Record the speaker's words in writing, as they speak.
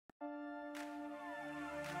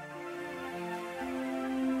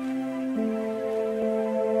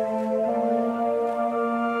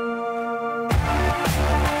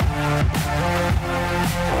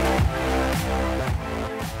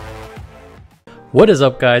What is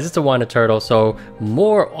up, guys? It's Awana Turtle. So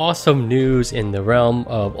more awesome news in the realm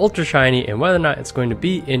of Ultra Shiny and whether or not it's going to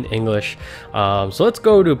be in English. So let's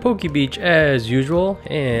go to Poke Beach as usual,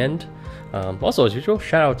 and also as usual,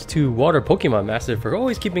 shout out to Water Pokemon Master for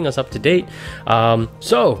always keeping us up to date.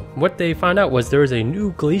 So what they found out was there is a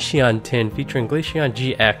new Glaceon tin featuring Glaceon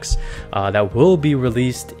GX that will be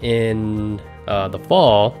released in the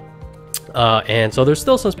fall. And so there's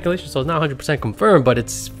still some speculation, so it's not 100% confirmed, but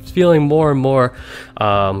it's feeling more and more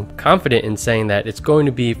confident in saying that it's going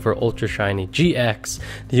to be for Ultra Shiny GX.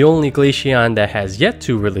 The only Glaceon that has yet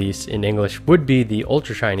to release in English would be the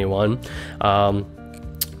Ultra Shiny one.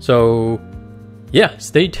 So yeah,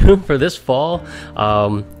 stay tuned for this fall.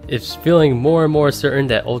 It's feeling more and more certain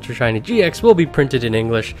that Ultra Shiny GX will be printed in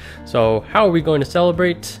English. So how are we going to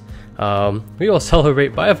celebrate? We will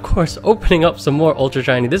celebrate by, of course, opening up some more Ultra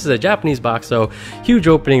Shiny. This is a Japanese box, so huge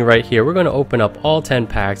opening right here. We're going to open up all 10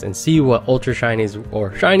 packs and see what Ultra Shinies or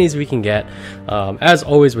Shinies we can get. As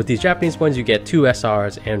always with these Japanese ones, you get 2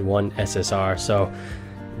 SRs and 1 SSR. So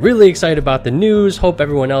really excited about the news. Hope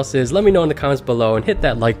everyone else is. Let me know in the comments below and hit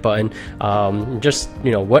that like button. Just, you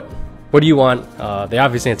know, what do you want? The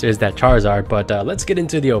obvious answer is that Charizard, but let's get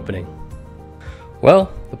into the opening.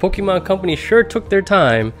 Well, the Pokemon Company sure took their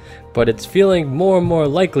time, but it's feeling more and more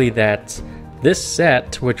likely that this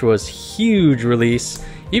set, which was huge release,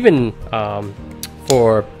 even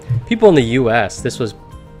for people in the US, this was,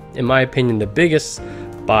 in my opinion, the biggest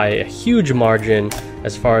by a huge margin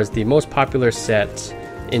as far as the most popular set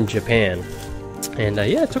in Japan. And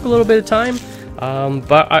yeah, it took a little bit of time,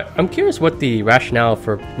 but I'm curious what the rationale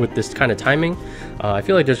with this kind of timing. I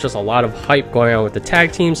feel like there's just a lot of hype going on with the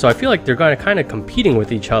tag team, so I feel like they're going to kind of competing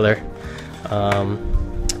with each other.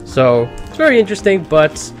 So it's very interesting,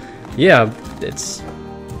 but yeah, it's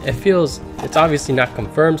obviously not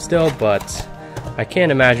confirmed still, but I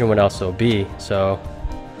can't imagine what else it'll be. So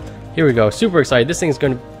here we go, super excited. This thing's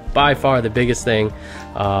going to by far the biggest thing.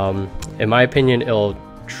 In my opinion, it'll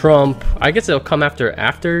trump, I guess it'll come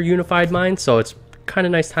after Unified Mind, so it's kind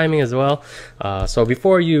of nice timing as well. So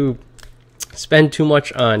before you spend too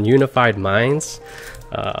much on Unified Minds,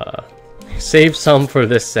 save some for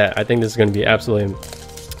this set. I think this is going to be absolutely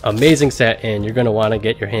amazing set, and you're going to want to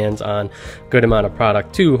get your hands on a good amount of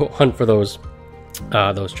product to hunt for those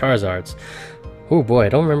Charizards. Oh boy, I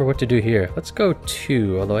don't remember what to do here. Let's go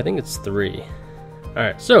 2, although I think it's 3.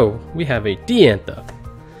 Alright, so we have a Diantha,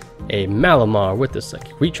 a Malamar with this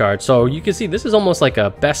like recharge. So you can see this is almost like a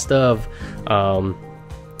best of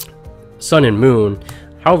Sun and Moon.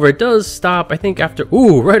 However, it does stop, I think, after...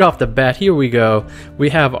 Ooh, right off the bat, here we go. We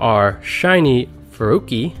have our shiny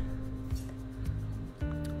Faruki.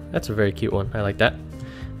 That's a very cute one. I like that.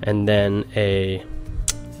 And then a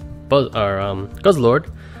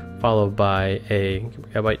Guzzlord, followed by a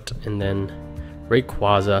Gabite, and then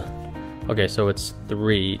Rayquaza. Okay, so it's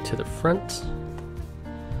 3 to the front.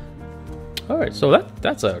 Alright, so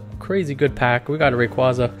that's a crazy good pack. We got a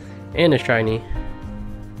Rayquaza and a shiny.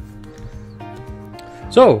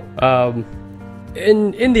 So,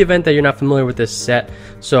 in the event that you're not familiar with this set,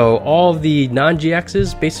 so all of the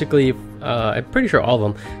non-GXs, basically, I'm pretty sure all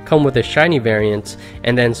of them, come with a shiny variant,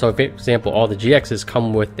 and then, so for example, all the GXs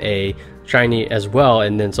come with a shiny as well,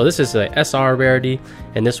 and then, so this is a SR rarity,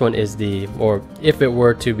 and this one is the, or if it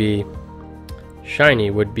were to be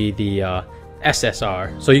shiny, would be the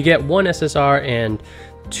SSR. So you get 1 SSR and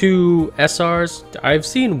 2 SRs. I've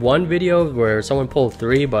seen one video where someone pulled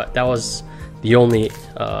 3, but that was the only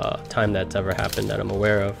time that's ever happened that I'm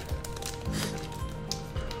aware of.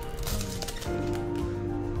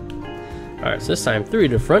 Alright, so this time 3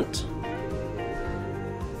 to the front.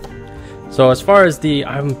 So as far as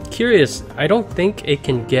I'm curious, I don't think it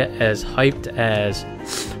can get as hyped as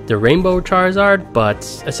the Rainbow Charizard, but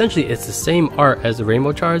essentially it's the same art as the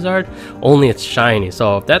Rainbow Charizard, only it's shiny.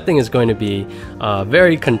 So that thing is going to be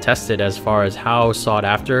very contested as far as how sought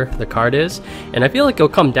after the card is, and I feel like it'll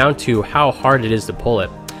come down to how hard it is to pull it.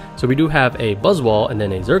 So we do have a Buzzwole and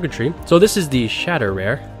then a Zergatry. So this is the Shatter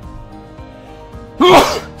Rare,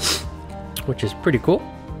 which is pretty cool.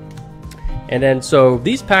 And then, so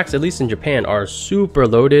these packs, at least in Japan, are super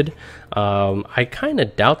loaded. I kind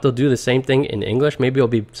of doubt they'll do the same thing in English. Maybe it'll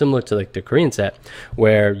be similar to like the Korean set,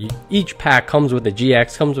 where each pack comes with the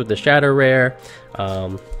GX, comes with the Shatter Rare.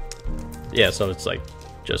 Yeah, so it's like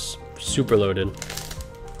just super loaded.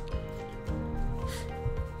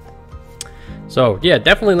 So yeah,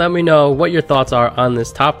 definitely let me know what your thoughts are on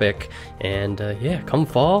this topic. And yeah, come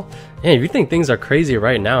fall, hey, if you think things are crazy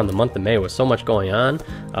right now in the month of May with so much going on,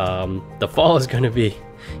 the fall is going to be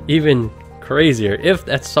even crazier if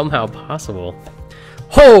that's somehow possible.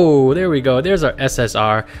 Oh, there we go. There's our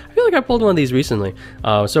SSR. I feel like I pulled one of these recently.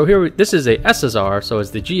 So here, this is a SSR, so it's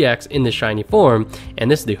the GX in the shiny form,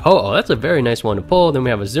 and this is the Ho-Oh. That's a very nice one to pull. Then we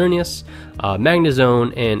have a Xerneas,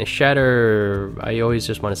 Magnezone, and a Shatter. I always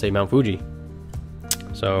just want to say Mount Fuji.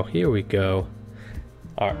 So here we go.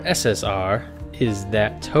 Our SSR is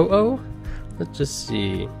that Ho-Oh. Let's just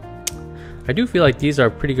see. I do feel like these are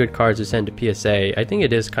pretty good cards to send to PSA. I think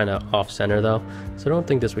it is kind of off-center though, so I don't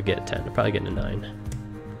think this would get a 10. I'll probably get a 9.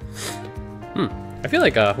 I feel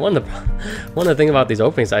like one of the things about these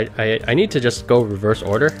openings, I need to just go reverse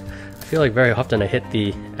order. I feel like very often I hit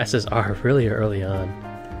the SSR really early on.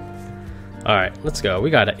 Alright, let's go. We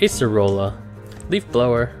got an Acerola, Leaf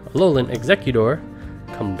Blower, Alolan Executor,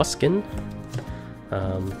 Combuskin,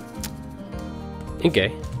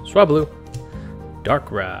 Inkay, Swablu,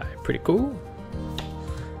 Darkrai, pretty cool.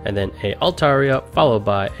 And then a Altaria followed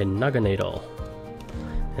by a Naganadel.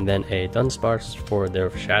 And then a Dunsparce for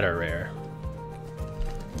their Shatter Rare.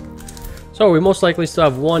 So we most likely still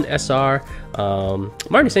have one SR.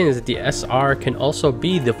 My understanding is that the SR can also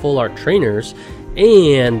be the full art trainers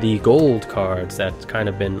and the gold cards that's kind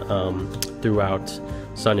of been throughout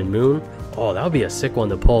Sun and Moon. Oh, that would be a sick one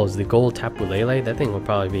to pull, is the gold Tapu Lele. That thing would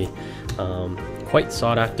probably be quite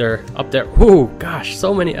sought after up there. Ooh, gosh,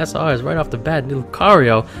 so many SRs right off the bat.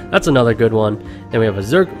 Lucario, that's another good one. Then we have a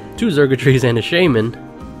two Zergatrees and a Shaman.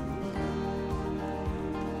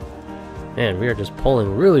 Man, we are just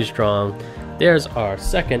pulling really strong. There's our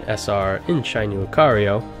second SR in Shiny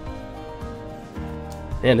Lucario.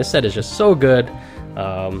 Man, this set is just so good.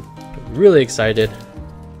 Really excited.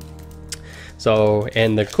 So,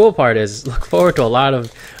 and the cool part is, look forward to a lot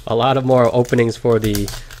of more openings for the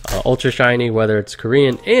Ultra Shiny, whether it's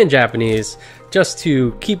Korean and Japanese, just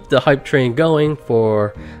to keep the hype train going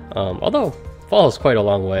for, although fall is quite a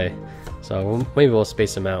long way, so maybe we'll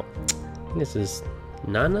space them out. I think this is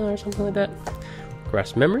Nana or something like that.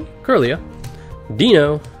 Grass Memory, Curlia,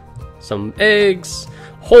 Dino, some eggs.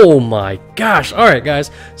 Oh my gosh. Alright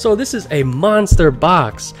guys, so this is a monster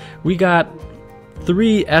box. We got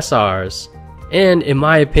 3 SRs, and in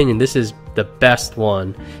my opinion this is the best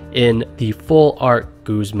one in the full art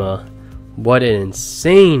Guzma. What an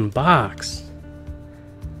insane box.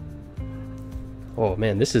 Oh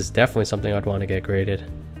man, this is definitely something I'd want to get graded.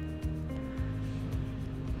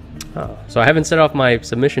 Oh, so I haven't set off my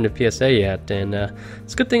submission to PSA yet, and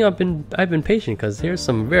it's a good thing I've been patient, because here's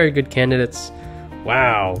some very good candidates.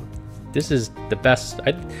 Wow, this is the best.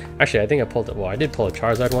 Actually, I think I pulled it. Well, I did pull a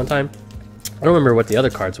Charizard one time. I don't remember what the other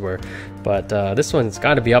cards were, but this one's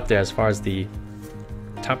got to be up there as far as the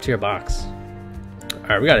top tier box. All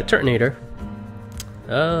right, we got a Turtonator,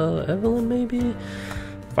 Evelyn maybe,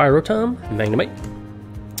 Fire Rotom, Magnemite,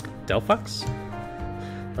 Delphox,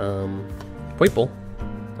 Poipole.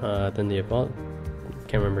 Then the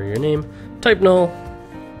can't remember your name. Type Null,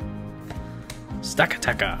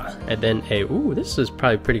 Stakataka, and then a this is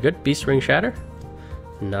probably pretty good. Beast Ring Shatter,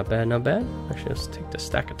 not bad, not bad. Actually, let's take the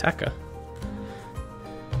Stakataka.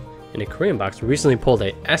 In a Korean box, we recently pulled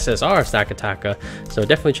a SSR Stakataka, so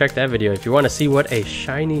definitely check that video if you want to see what a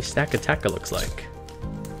shiny Stakataka looks like.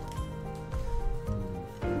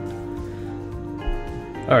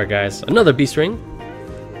 Alright guys, another Beast Ring,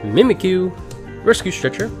 Mimikyu, Rescue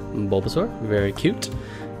Stretcher, Bulbasaur, very cute.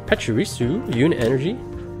 Pachirisu, Unit Energy.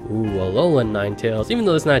 Ooh, Alolan Ninetales. Even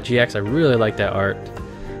though it's not GX, I really like that art.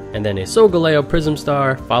 And then a Solgaleo Prism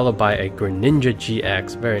Star, followed by a Greninja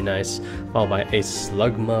GX, very nice. Followed by a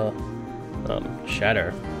Slugma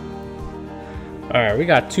Shatter. Alright, we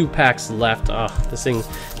got 2 packs left. This thing,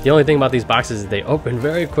 the only thing about these boxes is they open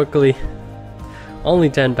very quickly. Only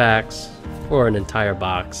 10 packs for an entire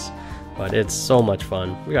box, but it's so much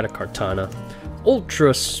fun. We got a Kartana,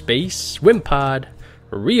 Ultra Space, Wimpod,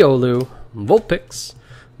 Riolu, Vulpix,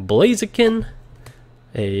 Blaziken,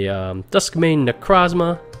 a Duskmane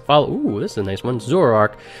Necrozma. Ooh, this is a nice one.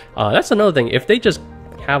 Zoroark. That's another thing. If they just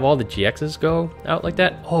have all the GXs go out like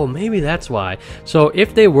that, oh, maybe that's why. So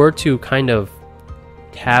if they were to kind of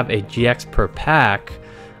have a GX per pack,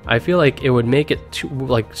 I feel like it would make it too,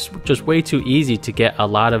 just way too easy to get a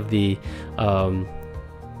lot of the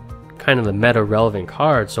kind of the meta relevant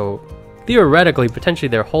cards. So theoretically, potentially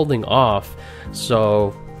they're holding off.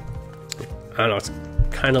 So I don't know, it's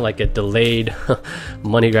kind of like a delayed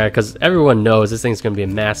money grab, because everyone knows this thing's going to be a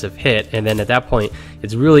massive hit, and then at that point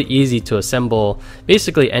it's really easy to assemble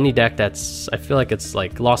basically any deck that's, I feel like it's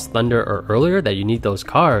like Lost Thunder or earlier, that you need those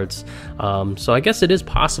cards. So I guess it is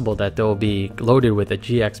possible that they'll be loaded with a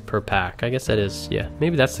GX per pack. I guess that is, yeah,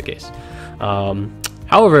 maybe that's the case.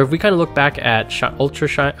 However, if we kind of look back at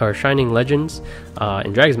Shining Legends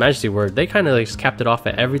in Dragon's Majesty Word, they kind of like capped it off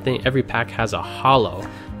at everything. Every pack has a holo,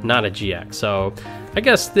 not a GX. So I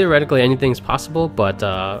guess theoretically anything's possible, but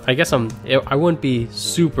I guess I wouldn't be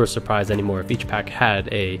super surprised anymore if each pack had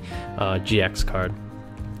a GX card.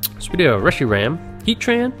 So we do a Reshiram,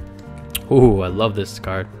 Heatran. Ooh, I love this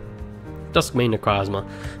card. Duskmane Necrozma,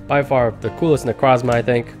 by far the coolest Necrozma, I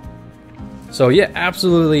think. So yeah,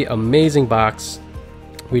 absolutely amazing box.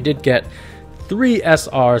 We did get 3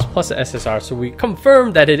 SRs plus a SSR, so we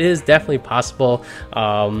confirmed that it is definitely possible.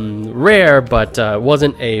 Rare, but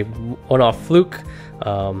wasn't a one-off fluke.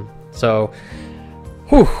 So,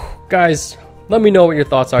 whew, guys, let me know what your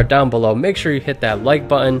thoughts are down below. Make sure you hit that like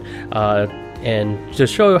button, and to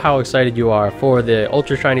show how excited you are for the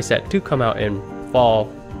Ultra Shiny set to come out in fall,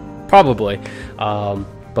 probably.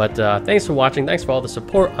 But thanks for watching. Thanks for all the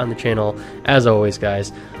support on the channel. As always,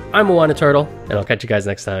 guys, I'm Moana Turtle, and I'll catch you guys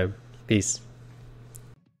next time. Peace.